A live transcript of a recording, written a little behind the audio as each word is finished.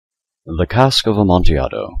The Cask of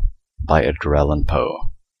Amontllado by Edgar Allan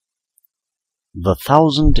Poe. The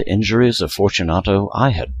 1,000 injuries of Fortunato I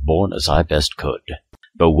had borne as I best could,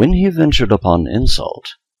 but when he ventured upon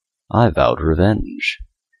insult, I vowed revenge.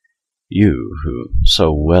 You, who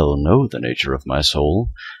so well know the nature of my soul,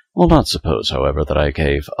 will not suppose, however, that I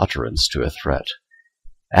gave utterance to a threat.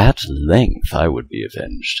 At length I would be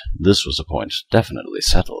avenged. This was a point definitely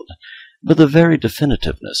settled, but the very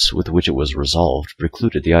definitiveness with which it was resolved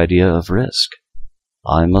precluded the idea of risk.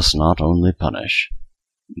 I must not only punish,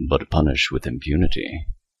 but punish with impunity.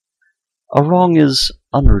 A wrong is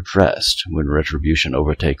unredressed when retribution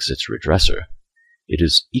overtakes its redresser. It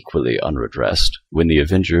is equally unredressed when the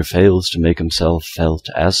avenger fails to make himself felt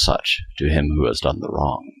as such to him who has done the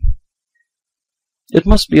wrong. It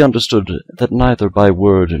must be understood that neither by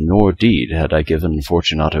word nor deed had I given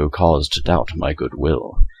Fortunato cause to doubt my good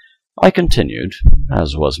will. I continued,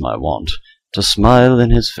 as was my wont, to smile in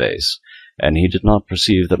his face, and he did not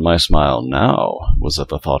perceive that my smile now was at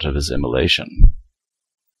the thought of his immolation.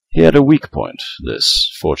 He had a weak point, this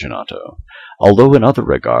Fortunato. Although in other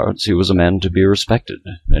regards he was a man to be respected,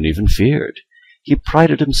 and even feared, he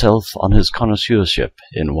prided himself on his connoisseurship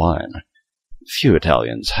in wine. Few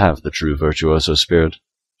Italians have the true virtuoso spirit.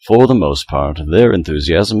 For the most part, their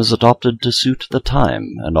enthusiasm is adopted to suit the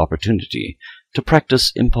time and opportunity to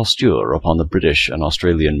practice imposture upon the British and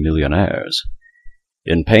Australian millionaires.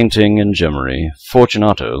 In painting and gemmary,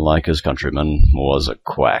 Fortunato, like his countrymen, was a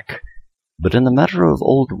quack, but in the matter of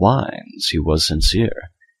old wines he was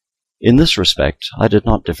sincere. In this respect I did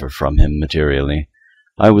not differ from him materially.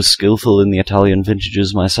 I was skilful in the Italian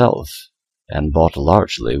vintages myself, and bought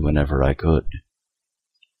largely whenever I could.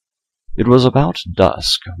 It was about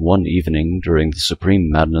dusk, one evening during the supreme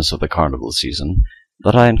madness of the carnival season,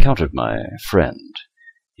 that I encountered my friend.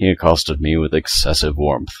 He accosted me with excessive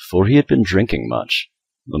warmth, for he had been drinking much.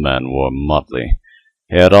 The man wore motley.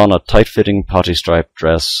 He had on a tight-fitting potty-striped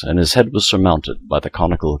dress, and his head was surmounted by the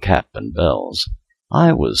conical cap and bells.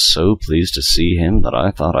 I was so pleased to see him that I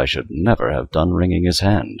thought I should never have done wringing his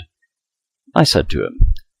hand. I said to him,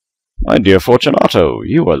 "My dear Fortunato,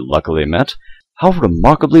 you are luckily met. How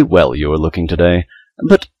remarkably well you are looking today.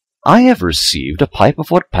 But I have received a pipe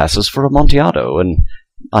of what passes for Amontllado, and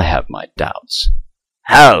I have my doubts."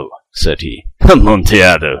 "How?" said he.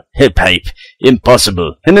 "Amontllado? A pipe?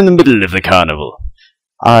 Impossible, and in the middle of the carnival."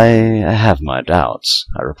 "I have my doubts,"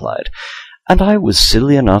 I replied, "and I was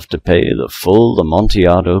silly enough to pay the full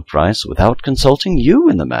Amontllado price without consulting you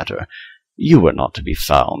in the matter. You were not to be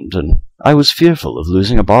found, and I was fearful of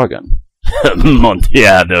losing a bargain."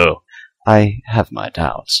 "Amontllado?" "I have my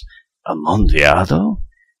doubts." "Amontllado?"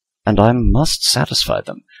 "And I must satisfy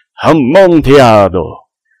them." "Amontllado!"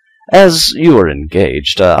 "As you are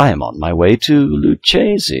engaged, I am on my way to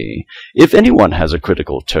Lucchesi. If anyone has a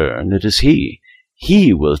critical turn, it is he.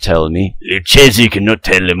 He will tell me—" "Lucchesi cannot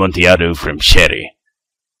tell Amontllado from sherry."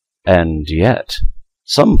 "And yet,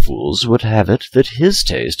 some fools would have it that his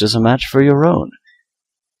taste is a match for your own."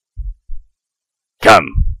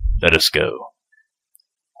 "Come, let us go."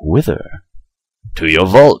 "Whither?" "To your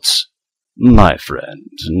vaults." "My friend,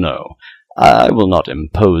 no. I will not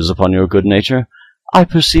impose upon your good nature. I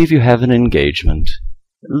perceive you have an engagement.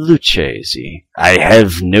 Lucchesi." "I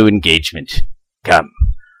have no engagement. Come."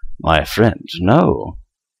 "My friend, no.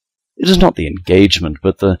 It is not the engagement,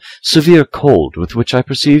 but the severe cold with which I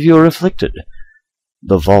perceive you are afflicted.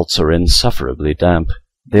 The vaults are insufferably damp.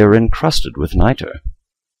 They are encrusted with nitre."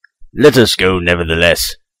 "Let us go,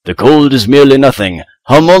 nevertheless. The cold is merely nothing.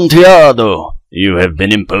 Amontllado! You have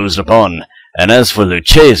been imposed upon, and as for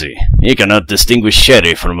Lucchesi, he cannot distinguish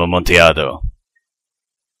sherry from Amontllado."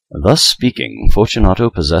 Thus speaking, Fortunato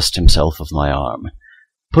possessed himself of my arm.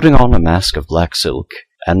 Putting on a mask of black silk,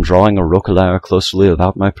 and drawing a roquelaire closely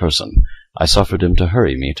about my person, I suffered him to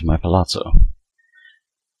hurry me to my palazzo.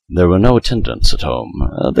 There were no attendants at home.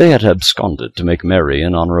 They had absconded to make merry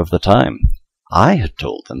in honor of the time. I had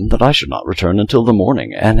told them that I should not return until the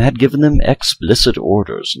morning, and had given them explicit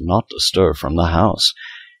orders not to stir from the house.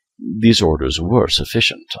 These orders were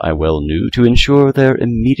sufficient, I well knew, to ensure their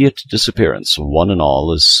immediate disappearance, one and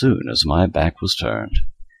all, as soon as my back was turned.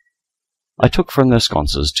 I took from their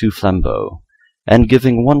sconces 2 flambeaux, and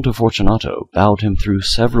giving one to Fortunato, bowed him through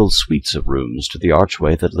several suites of rooms to the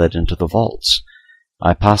archway that led into the vaults.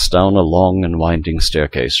 I passed down a long and winding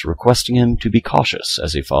staircase, requesting him to be cautious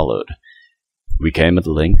as he followed. We came at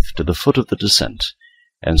length to the foot of the descent,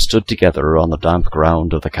 and stood together on the damp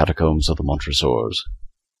ground of the catacombs of the Montresors.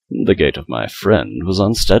 The gait of my friend was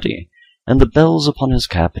unsteady, and the bells upon his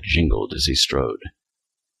cap jingled as he strode.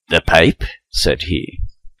 "The pipe?" said he.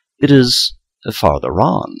 "It is farther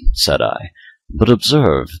on," said I. But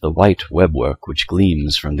observe the white webwork which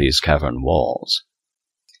gleams from these cavern walls."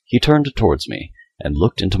 He turned towards me, and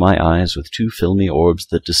looked into my eyes with two filmy orbs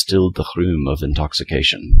that distilled the rheum of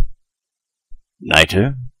intoxication.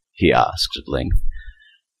 "Nitre?" he asked at length.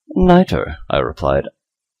 "Nitre," I replied.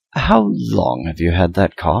 "How long have you had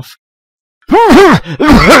that cough?"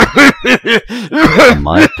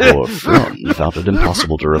 My poor friend found it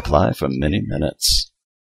impossible to reply for many minutes.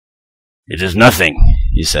 "It is nothing,"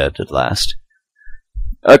 he said at last.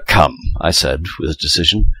 "Come," I said with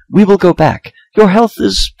decision. "We will go back. Your health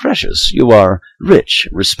is precious. You are rich,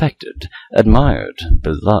 respected, admired,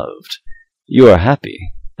 beloved. You are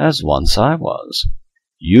happy, as once I was.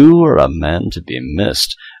 You are a man to be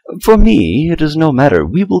missed. For me, it is no matter.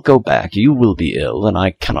 We will go back. You will be ill, and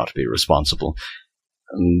I cannot be responsible.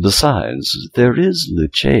 Besides, there is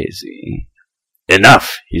Lucchesi."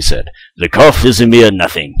 "Enough," he said. "The cough is a mere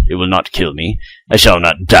nothing. It will not kill me. I shall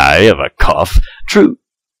not die of a cough."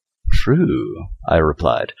 "True, I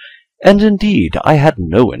replied. "And indeed, I had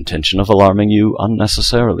no intention of alarming you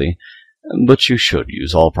unnecessarily. But you should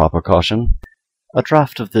use all proper caution. A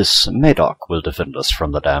draught of this Medoc will defend us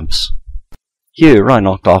from the damps." Here I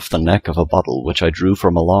knocked off the neck of a bottle which I drew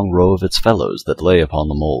from a long row of its fellows that lay upon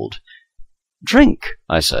the mould. "Drink,"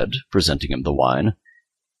 I said, presenting him the wine.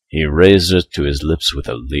 He raised it to his lips with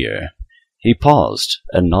a leer. He paused,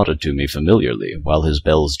 and nodded to me familiarly, while his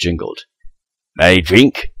bells jingled. "I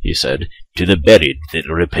drink," he said, "to the buried that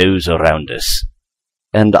repose around us."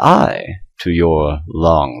 "And I to your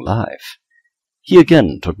long life." He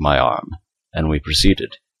again took my arm, and we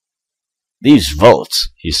proceeded. "These vaults,"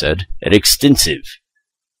 he said, "are extensive."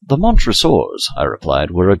 "The Montresors," I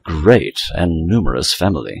replied, "were a great and numerous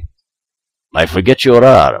family." "I forget your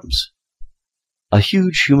arms." "A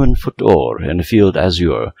huge human foot d'or in a field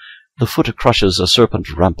azure. The foot crushes a serpent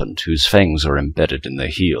rampant whose fangs are embedded in the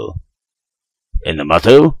heel." "And the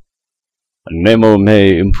motto?" "Nemo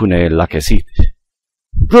me impune lacessit."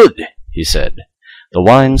 "Good," he said. The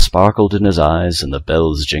wine sparkled in his eyes, and the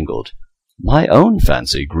bells jingled. My own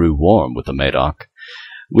fancy grew warm with the Medoc.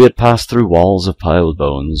 We had passed through walls of piled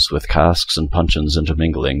bones, with casks and puncheons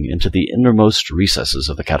intermingling, into the innermost recesses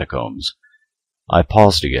of the catacombs. I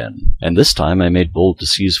paused again, and this time I made bold to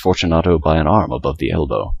seize Fortunato by an arm above the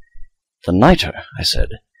elbow. "The nitre," I said.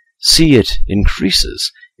 "See, it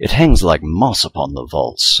increases. It hangs like moss upon the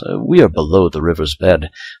vaults. We are below the river's bed.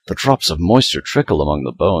 The drops of moisture trickle among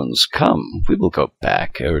the bones. Come, we will go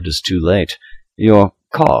back ere it is too late. Your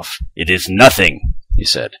cough—" "It is nothing," he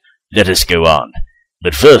said. "Let us go on.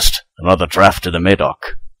 But first, another draught to the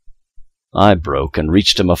Medoc." I broke and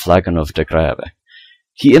reached him a flagon of de Grave.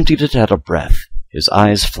 He emptied it at a breath. His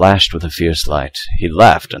eyes flashed with a fierce light. He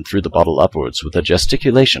laughed and threw the bottle upwards with a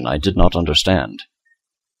gesticulation I did not understand.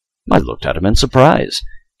 I looked at him in surprise.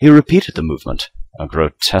 He repeated the movement, a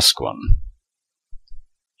grotesque one.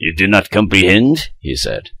 "You do not comprehend?" he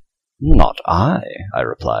said. "Not I," I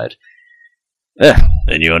replied.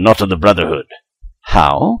 Then you are not of the Brotherhood."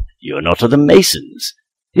 "How?" "You are not of the Masons."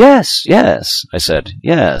 Yes, I said.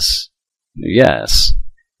 Yes.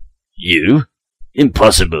 "You?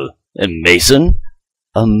 Impossible. A Mason?"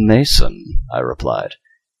 "A Mason," I replied.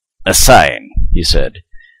 "A sign," he said.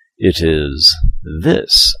 "It is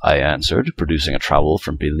this," I answered, producing a trowel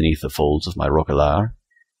from beneath the folds of my roquelaire.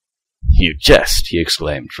 "You jest," he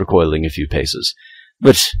exclaimed, recoiling a few paces.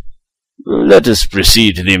 "But let us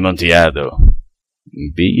proceed to the Amontllado."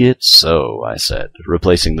 "Be it so," I said,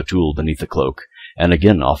 replacing the tool beneath the cloak, and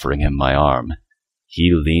again offering him my arm.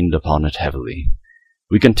 He leaned upon it heavily.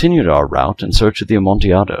 We continued our route in search of the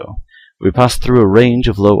Amontllado. We passed through a range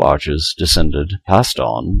of low arches, descended, passed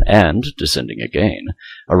on, and, descending again,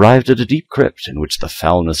 arrived at a deep crypt in which the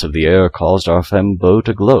foulness of the air caused our flambeaux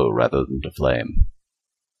to glow rather than to flame.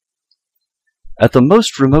 At the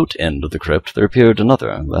most remote end of the crypt there appeared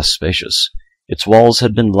another, less spacious. Its walls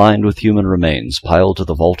had been lined with human remains piled to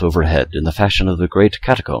the vault overhead in the fashion of the great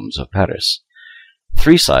catacombs of Paris.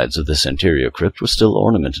 3 sides of this interior crypt were still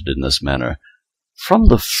ornamented in this manner. From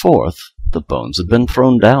the 4th, the bones had been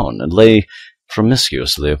thrown down and lay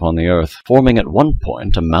promiscuously upon the earth, forming at one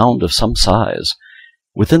point a mound of some size.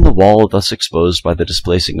 Within the wall thus exposed by the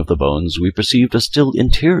displacing of the bones, we perceived a still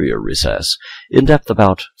interior recess, in depth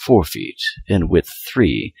about 4 feet, in width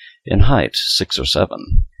 3, in height 6 or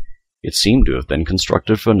 7. It seemed to have been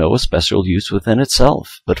constructed for no especial use within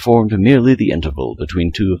itself, but formed merely the interval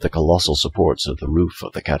between 2 of the colossal supports of the roof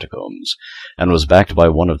of the catacombs, and was backed by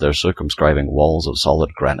one of their circumscribing walls of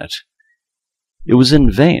solid granite. It was in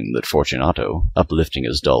vain that Fortunato, uplifting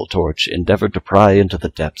his dull torch, endeavored to pry into the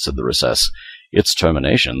depths of the recess. Its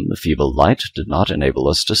termination the feeble light did not enable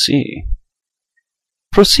us to see.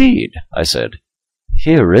 "Proceed," I said.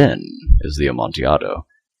 "Herein is the Amontillado.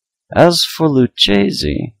 As for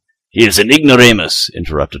Lucchesi—" "He is an ignoramus,"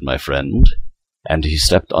 interrupted my friend, and he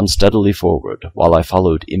stepped unsteadily forward, while I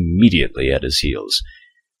followed immediately at his heels.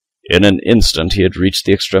 In an instant he had reached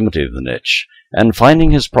the extremity of the niche, and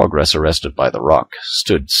finding his progress arrested by the rock,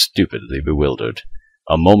 stood stupidly bewildered.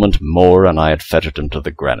 A moment more, and I had fettered him to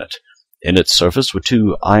the granite. In its surface were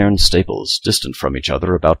two iron staples, distant from each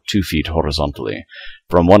other about 2 feet horizontally.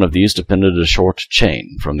 From one of these depended a short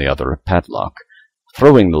chain, from the other a padlock.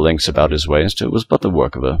 Throwing the links about his waist, it was but the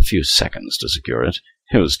work of a few seconds to secure it.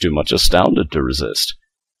 He was too much astounded to resist.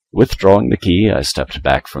 Withdrawing the key, I stepped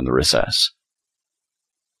back from the recess.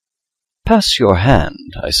 "Pass your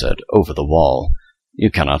hand," I said, "over the wall.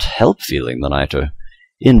 You cannot help feeling the nitre.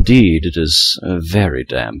 Indeed, it is very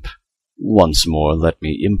damp. Once more let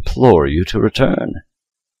me implore you to return."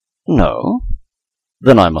 "No?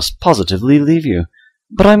 Then I must positively leave you.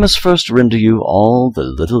 But I must first render you all the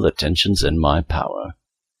little attentions in my power."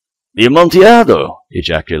 "The Amontillado!"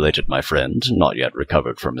 ejaculated my friend, not yet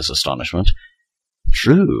recovered from his astonishment.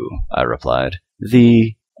 "True," I replied,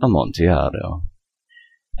 "the Amontillado."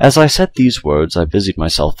 As I said these words, I busied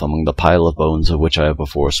myself among the pile of bones of which I have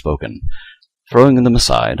before spoken. Throwing them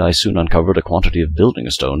aside, I soon uncovered a quantity of building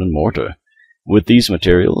stone and mortar. With these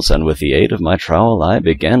materials, and with the aid of my trowel, I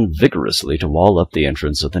began vigorously to wall up the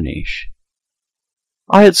entrance of the niche.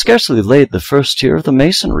 I had scarcely laid the first tier of the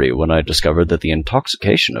masonry when I discovered that the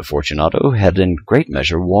intoxication of Fortunato had in great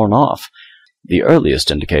measure worn off. The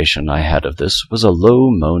earliest indication I had of this was a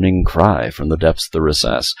low moaning cry from the depths of the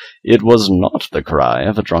recess. It was not the cry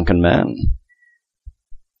of a drunken man.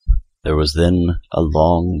 There was then a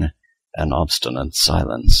long and obstinate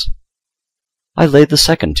silence. I laid the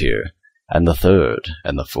second tier, and the third,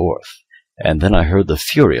 and the fourth, and then I heard the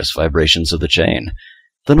furious vibrations of the chain.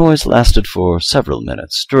 The noise lasted for several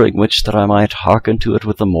minutes, during which, that I might hearken to it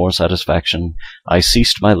with the more satisfaction, I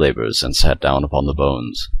ceased my labors and sat down upon the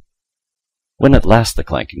bones. When at last the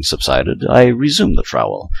clanking subsided, I resumed the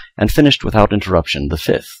trowel, and finished without interruption the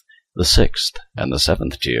fifth, the sixth, and the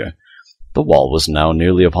seventh tier. The wall was now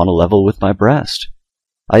nearly upon a level with my breast.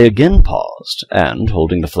 I again paused, and,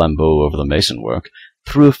 holding the flambeau over the mason-work,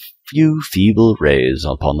 threw a few feeble rays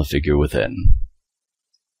upon the figure within.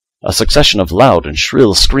 A succession of loud and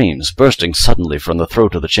shrill screams, bursting suddenly from the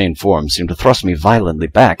throat of the chained form, seemed to thrust me violently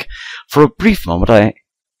back. For a brief moment I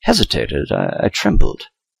hesitated, I trembled.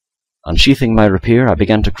 Unsheathing my rapier, I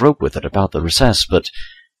began to grope with it about the recess, but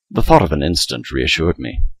the thought of an instant reassured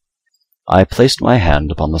me. I placed my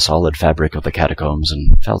hand upon the solid fabric of the catacombs,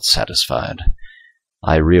 and felt satisfied.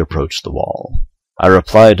 I reapproached the wall. I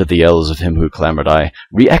replied to the yells of him who clamored. I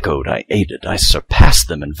re-echoed, I aided, I surpassed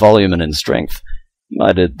them in volume and in strength.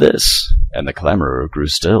 I did this, and the clamorer grew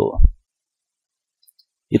still.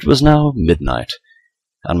 It was now midnight,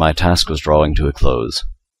 and my task was drawing to a close.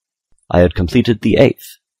 I had completed the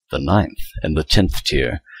 8th, the 9th, and the 10th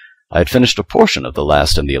tier. I had finished a portion of the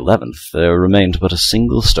last and the 11th. There remained but a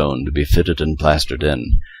single stone to be fitted and plastered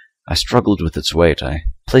in. I struggled with its weight. I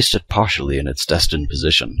placed it partially in its destined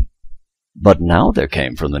position. But now there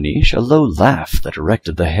came from the niche a low laugh that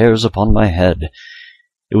erected the hairs upon my head.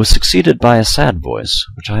 It was succeeded by a sad voice,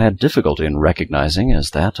 which I had difficulty in recognizing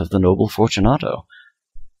as that of the noble Fortunato.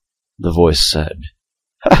 The voice said,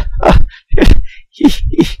 "Ha, ha,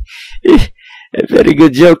 a very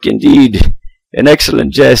good joke indeed. An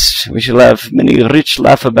excellent jest. We shall have many rich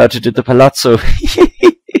laugh about it at the palazzo,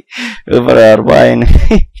 over our wine."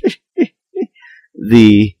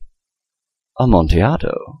 "The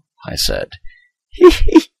Amontillado," I said.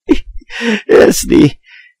 "Yes, the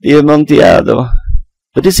Amontillado.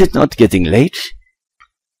 But is it not getting late?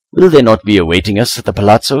 Will they not be awaiting us at the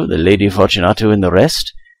palazzo, the Lady Fortunato and the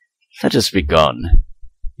rest? Let us be gone."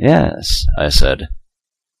 "Yes," I said,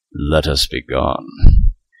 "let us be gone."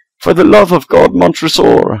 "For the love of God,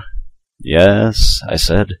 Montresor." "Yes," I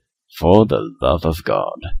said, "for the love of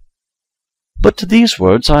God." But to these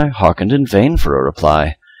words I hearkened in vain for a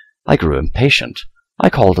reply. I grew impatient. I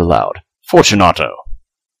called aloud, "Fortunato!"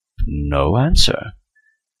 No answer.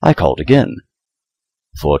 I called again,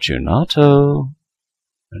 "Fortunato!"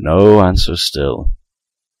 No answer still.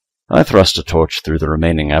 I thrust a torch through the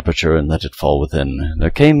remaining aperture and let it fall within.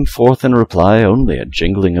 There came forth in reply only a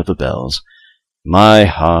jingling of the bells. My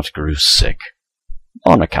heart grew sick,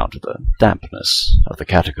 on account of the dampness of the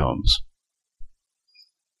catacombs.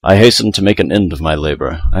 I hastened to make an end of my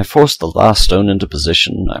labor. I forced the last stone into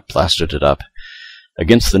position. I plastered it up.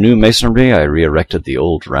 Against the new masonry I re-erected the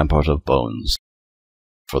old rampart of bones.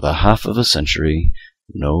 For the half of a century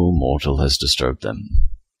no mortal has disturbed them.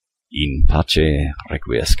 In pace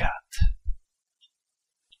requiescat.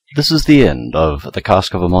 This is the end of the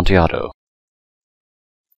Cask of Amontllado.